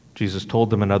Jesus told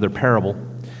them another parable.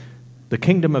 The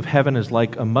kingdom of heaven is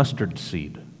like a mustard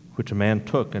seed, which a man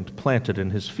took and planted in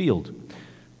his field.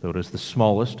 Though it is the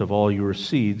smallest of all your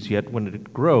seeds, yet when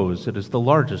it grows, it is the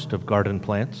largest of garden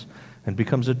plants, and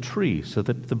becomes a tree, so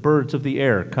that the birds of the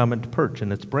air come and perch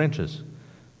in its branches.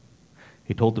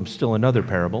 He told them still another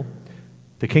parable.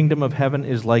 The kingdom of heaven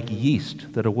is like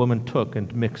yeast that a woman took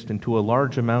and mixed into a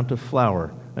large amount of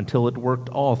flour until it worked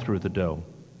all through the dough.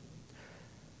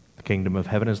 The kingdom of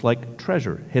heaven is like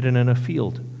treasure hidden in a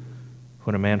field.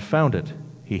 When a man found it,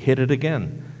 he hid it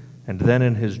again, and then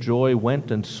in his joy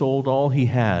went and sold all he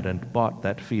had and bought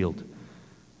that field.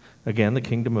 Again, the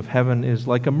kingdom of heaven is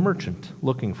like a merchant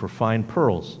looking for fine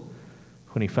pearls.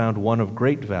 When he found one of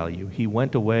great value, he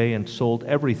went away and sold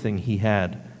everything he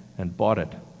had and bought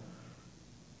it.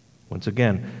 Once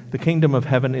again, the kingdom of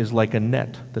heaven is like a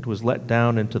net that was let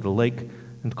down into the lake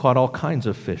and caught all kinds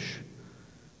of fish.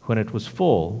 When it was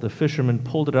full, the fishermen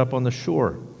pulled it up on the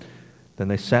shore. Then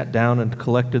they sat down and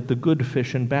collected the good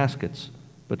fish in baskets,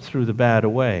 but threw the bad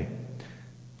away.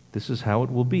 This is how it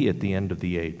will be at the end of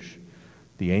the age.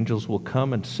 The angels will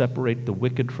come and separate the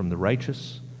wicked from the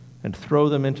righteous and throw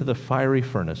them into the fiery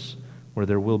furnace, where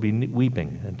there will be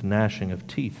weeping and gnashing of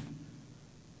teeth.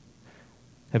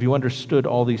 Have you understood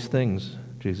all these things?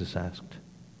 Jesus asked.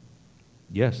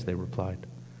 Yes, they replied.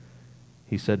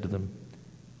 He said to them,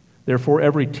 Therefore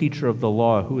every teacher of the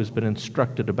law who has been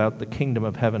instructed about the kingdom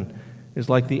of heaven is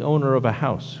like the owner of a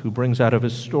house who brings out of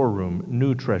his storeroom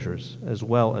new treasures as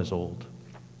well as old.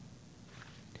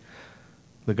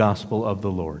 The Gospel of the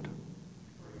Lord.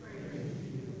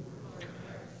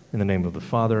 In the name of the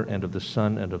Father, and of the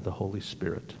Son, and of the Holy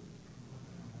Spirit.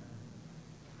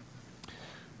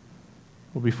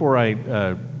 Well, before I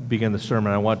begin the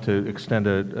sermon, I want to extend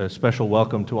a special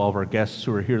welcome to all of our guests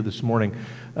who are here this morning,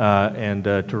 and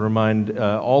to remind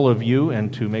all of you,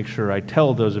 and to make sure I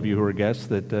tell those of you who are guests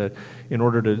that in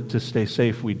order to stay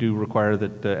safe, we do require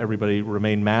that everybody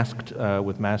remain masked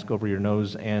with mask over your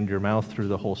nose and your mouth through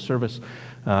the whole service,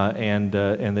 and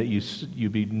that you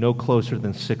be no closer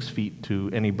than 6 feet to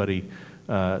anybody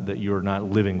that you're not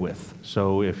living with.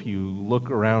 So if you look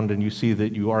around and you see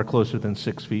that you are closer than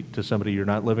 6 feet to somebody you're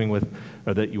not living with,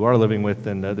 or that you are living with,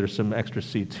 then there's some extra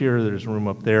seats here. There's room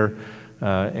up there,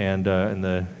 and in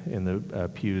the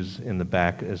pews in the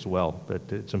back as well. But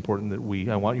it's important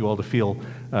that I want you all to feel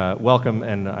welcome,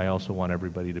 and I also want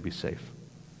everybody to be safe.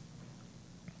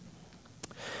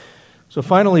 So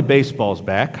finally, baseball's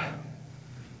back.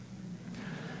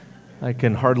 I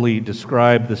can hardly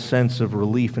describe the sense of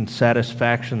relief and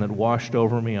satisfaction that washed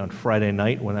over me on Friday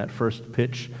night when that first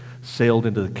pitch sailed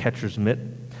into the catcher's mitt,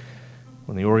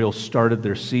 when the Orioles started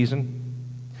their season.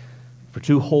 For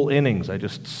 2 whole innings, I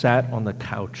just sat on the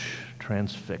couch,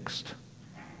 transfixed.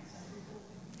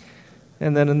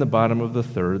 And then in the bottom of the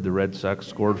third, the Red Sox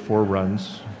scored 4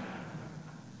 runs.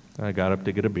 I got up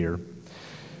to get a beer.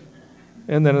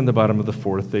 And then in the bottom of the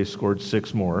fourth, they scored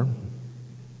 6 more.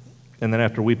 And then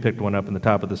after we picked one up in the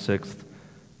top of the 6th,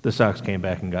 the Sox came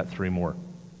back and got 3 more.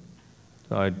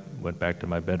 So I went back to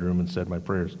my bedroom and said my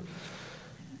prayers.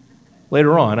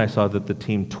 Later on, I saw that the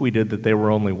team tweeted that they were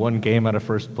only 1 game out of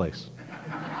first place.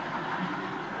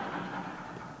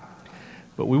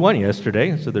 But we won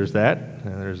yesterday, so there's that.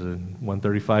 And there's a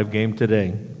 1:35 game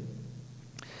today.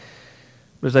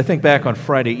 But as I think back on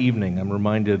Friday evening, I'm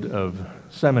reminded of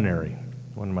seminary,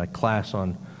 when my class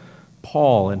on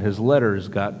Paul and his letters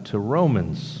got to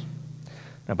Romans.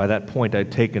 Now, by that point,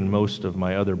 I'd taken most of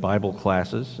my other Bible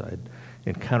classes. I'd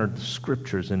encountered the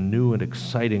Scriptures in new and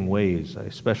exciting ways. I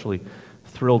especially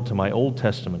thrilled to my Old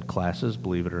Testament classes,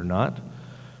 believe it or not,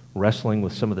 wrestling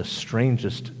with some of the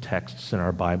strangest texts in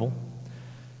our Bible.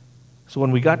 So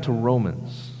when we got to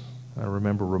Romans, I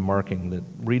remember remarking that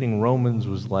reading Romans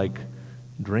was like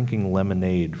drinking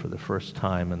lemonade for the first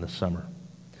time in the summer.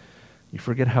 You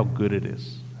forget how good it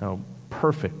is, how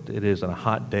perfect it is on a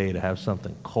hot day to have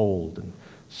something cold and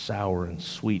sour and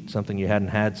sweet, something you hadn't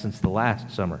had since the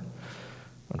last summer.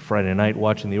 On Friday night,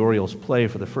 watching the Orioles play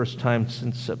for the first time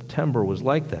since September was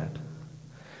like that.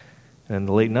 And in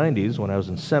the late 90s, when I was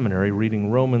in seminary,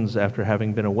 reading Romans after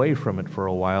having been away from it for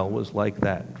a while was like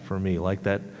that for me, like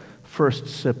that first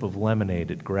sip of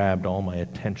lemonade. It grabbed all my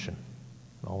attention,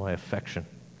 all my affection.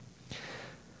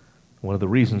 One of the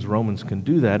reasons Romans can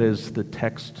do that is the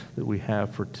text that we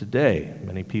have for today.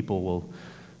 Many people will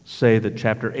say that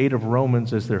chapter 8 of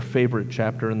Romans is their favorite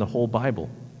chapter in the whole Bible.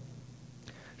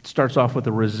 It starts off with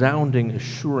a resounding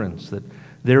assurance that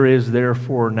there is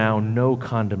therefore now no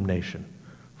condemnation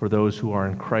for those who are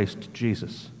in Christ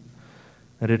Jesus.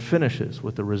 And it finishes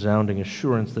with the resounding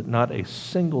assurance that not a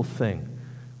single thing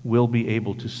will be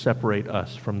able to separate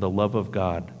us from the love of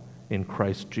God in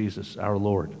Christ Jesus our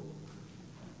Lord.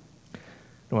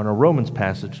 Now, in our Romans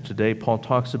passage today, Paul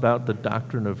talks about the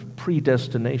doctrine of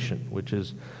predestination, which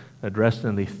is addressed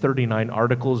in the 39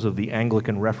 Articles of the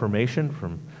Anglican Reformation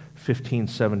from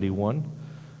 1571.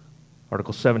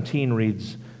 Article 17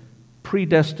 reads,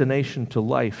 "Predestination to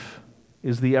life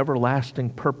is the everlasting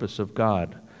purpose of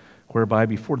God, whereby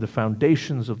before the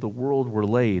foundations of the world were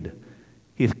laid,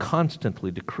 he hath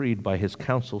constantly decreed by his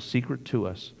counsel secret to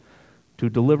us, to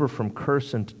deliver from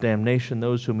curse and damnation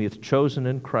those whom he hath chosen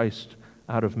in Christ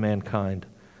out of mankind,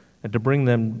 and to bring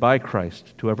them by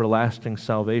Christ to everlasting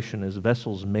salvation as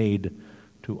vessels made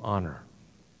to honor."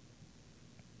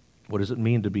 What does it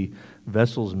mean to be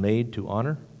vessels made to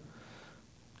honor?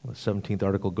 The 17th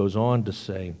article goes on to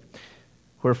say,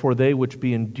 "Wherefore they which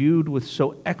be endued with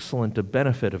so excellent a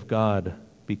benefit of God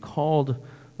be called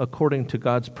according to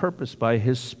God's purpose by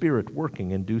his Spirit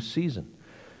working in due season.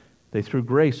 They through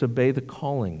grace obey the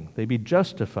calling. They be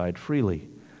justified freely.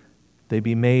 They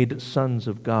be made sons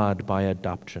of God by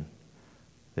adoption.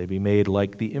 They be made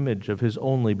like the image of his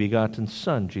only begotten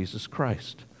Son, Jesus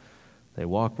Christ. They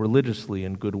walk religiously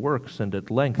in good works, and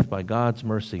at length, by God's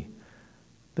mercy,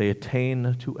 they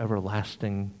attain to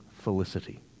everlasting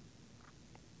felicity."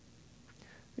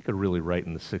 They could really write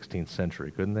in the 16th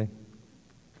century, couldn't they?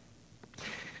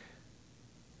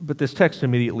 But this text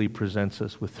immediately presents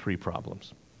us with three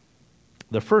problems.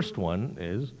 The first one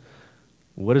is,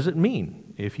 what does it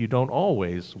mean if you don't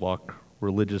always walk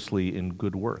religiously in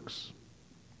good works?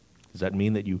 Does that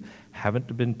mean that you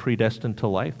haven't been predestined to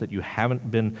life, that you haven't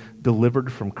been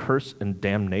delivered from curse and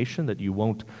damnation, that you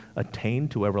won't attain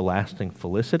to everlasting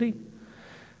felicity?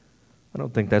 I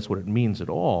don't think that's what it means at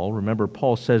all. Remember,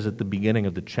 Paul says at the beginning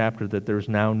of the chapter that there's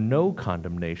now no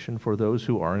condemnation for those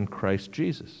who are in Christ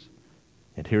Jesus.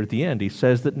 And here at the end, he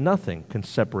says that nothing can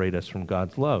separate us from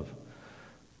God's love.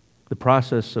 The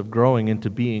process of growing into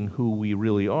being who we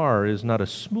really are is not a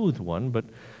smooth one, but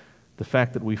the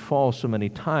fact that we fall so many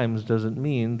times doesn't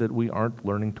mean that we aren't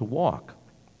learning to walk.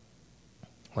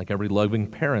 Like every loving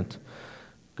parent,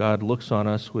 God looks on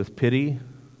us with pity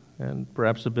and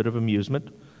perhaps a bit of amusement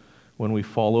when we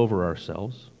fall over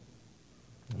ourselves.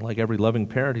 Like every loving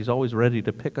parent, he's always ready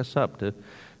to pick us up, to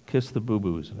kiss the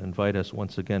boo-boos and invite us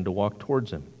once again to walk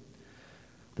towards him.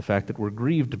 The fact that we're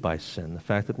grieved by sin, the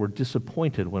fact that we're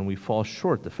disappointed when we fall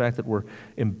short, the fact that we're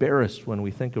embarrassed when we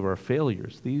think of our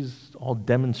failures, these all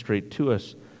demonstrate to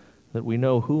us that we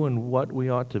know who and what we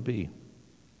ought to be,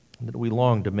 and that we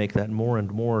long to make that more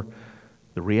and more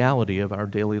the reality of our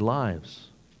daily lives.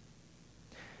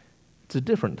 It's a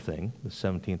different thing, the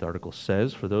 17th article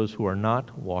says, for those who are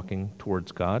not walking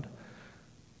towards God.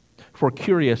 For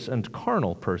curious and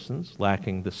carnal persons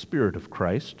lacking the Spirit of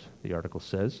Christ, the article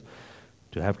says,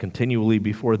 to have continually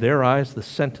before their eyes the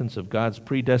sentence of God's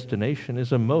predestination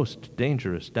is a most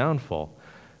dangerous downfall,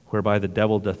 whereby the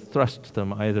devil doth thrust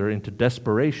them either into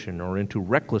desperation or into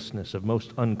recklessness of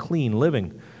most unclean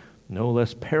living, no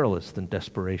less perilous than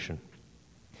desperation.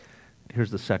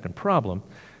 Here's the second problem.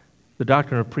 The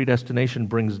doctrine of predestination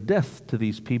brings death to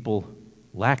these people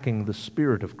lacking the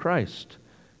Spirit of Christ,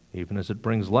 even as it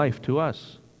brings life to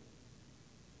us.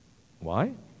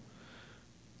 Why?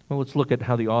 Well, let's look at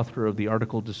how the author of the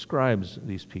article describes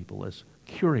these people as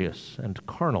curious and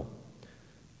carnal.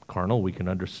 Carnal, we can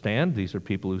understand. These are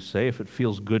people who say, if it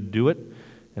feels good, do it,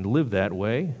 and live that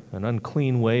way, an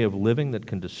unclean way of living that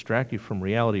can distract you from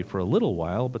reality for a little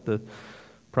while, but the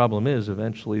problem is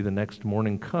eventually the next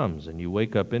morning comes and you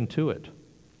wake up into it.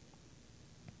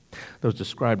 Those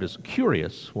described as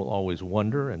curious will always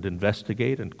wonder and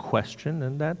investigate and question,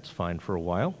 and that's fine for a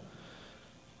while.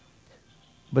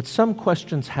 But some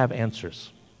questions have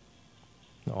answers.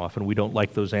 Now, often we don't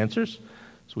like those answers,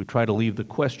 so we try to leave the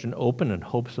question open in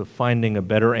hopes of finding a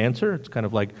better answer. It's kind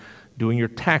of like doing your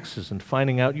taxes and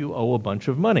finding out you owe a bunch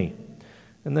of money,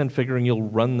 and then figuring you'll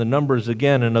run the numbers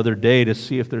again another day to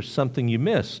see if there's something you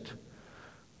missed.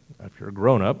 If you're a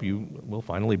grown-up, you will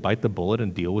finally bite the bullet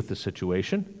and deal with the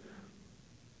situation.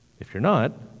 If you're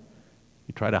not,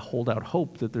 you try to hold out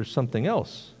hope that there's something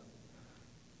else.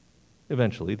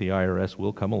 Eventually, the IRS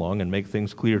will come along and make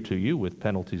things clear to you with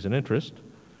penalties and interest.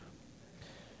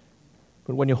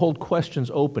 But when you hold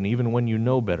questions open, even when you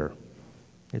know better,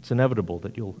 it's inevitable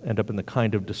that you'll end up in the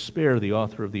kind of despair the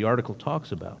author of the article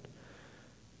talks about.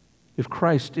 If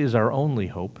Christ is our only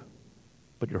hope,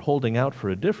 but you're holding out for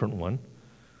a different one,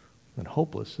 then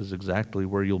hopeless is exactly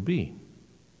where you'll be.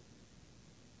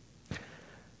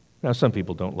 Now, some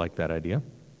people don't like that idea.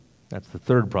 That's the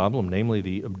third problem, namely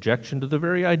the objection to the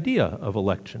very idea of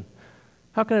election.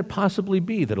 How can it possibly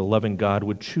be that a loving God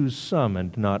would choose some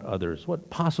and not others? What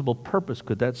possible purpose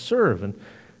could that serve? And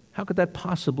How could that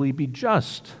possibly be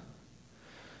just?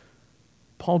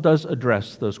 Paul does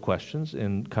address those questions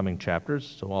in coming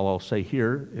chapters, so all I'll say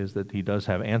here is that he does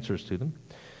have answers to them.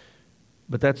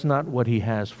 But that's not what he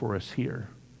has for us here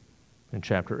in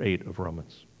chapter 8 of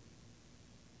Romans.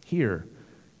 Here,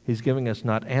 he's giving us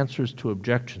not answers to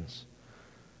objections,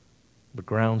 but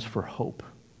grounds for hope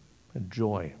and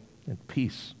joy and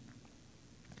peace.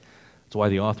 That's why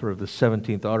the author of the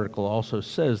 17th article also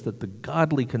says that the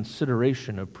godly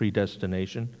consideration of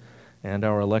predestination and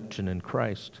our election in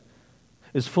Christ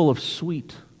is full of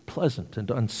sweet, pleasant,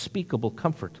 and unspeakable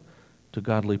comfort to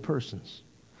godly persons,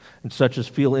 and such as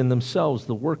feel in themselves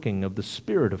the working of the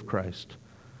Spirit of Christ,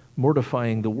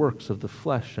 mortifying the works of the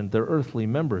flesh and their earthly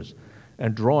members,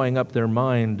 and drawing up their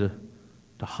mind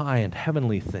to high and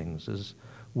heavenly things, as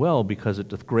well because it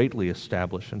doth greatly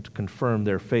establish and to confirm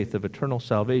their faith of eternal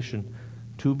salvation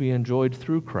to be enjoyed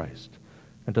through Christ,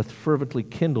 and doth fervently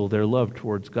kindle their love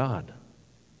towards God.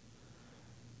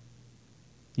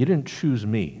 You didn't choose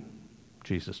me,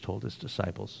 Jesus told his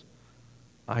disciples.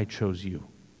 I chose you.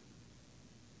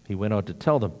 He went on to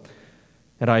tell them,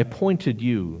 and I appointed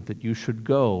you that you should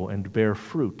go and bear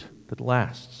fruit that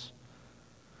lasts.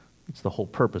 It's the whole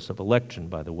purpose of election,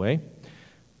 by the way.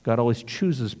 God always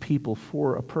chooses people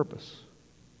for a purpose.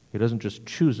 He doesn't just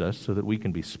choose us so that we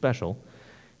can be special.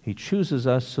 He chooses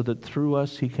us so that through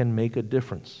us he can make a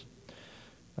difference.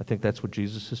 I think that's what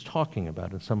Jesus is talking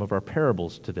about in some of our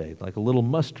parables today. Like a little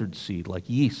mustard seed, like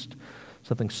yeast,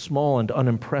 something small and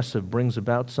unimpressive brings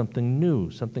about something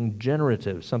new, something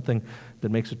generative, something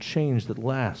that makes a change that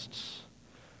lasts.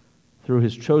 Through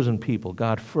his chosen people,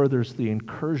 God furthers the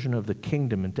incursion of the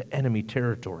kingdom into enemy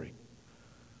territory.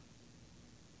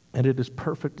 And it is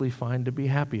perfectly fine to be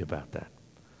happy about that.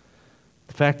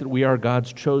 The fact that we are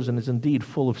God's chosen is indeed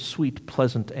full of sweet,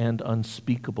 pleasant, and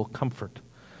unspeakable comfort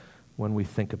when we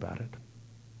think about it.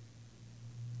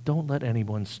 Don't let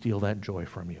anyone steal that joy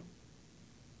from you.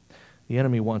 The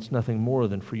enemy wants nothing more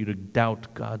than for you to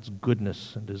doubt God's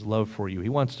goodness and his love for you. He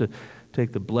wants to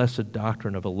take the blessed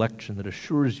doctrine of election that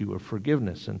assures you of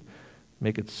forgiveness and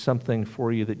make it something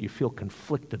for you that you feel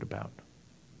conflicted about.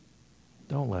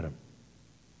 Don't let him.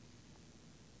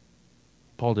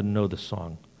 Paul didn't know the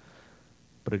song,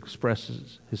 but it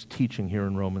expresses his teaching here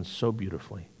in Romans so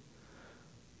beautifully.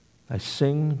 I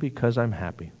sing because I'm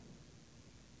happy.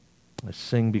 I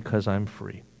sing because I'm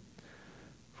free.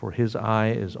 For his eye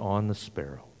is on the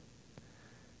sparrow,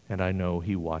 and I know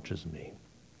he watches me.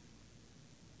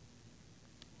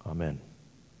 Amen.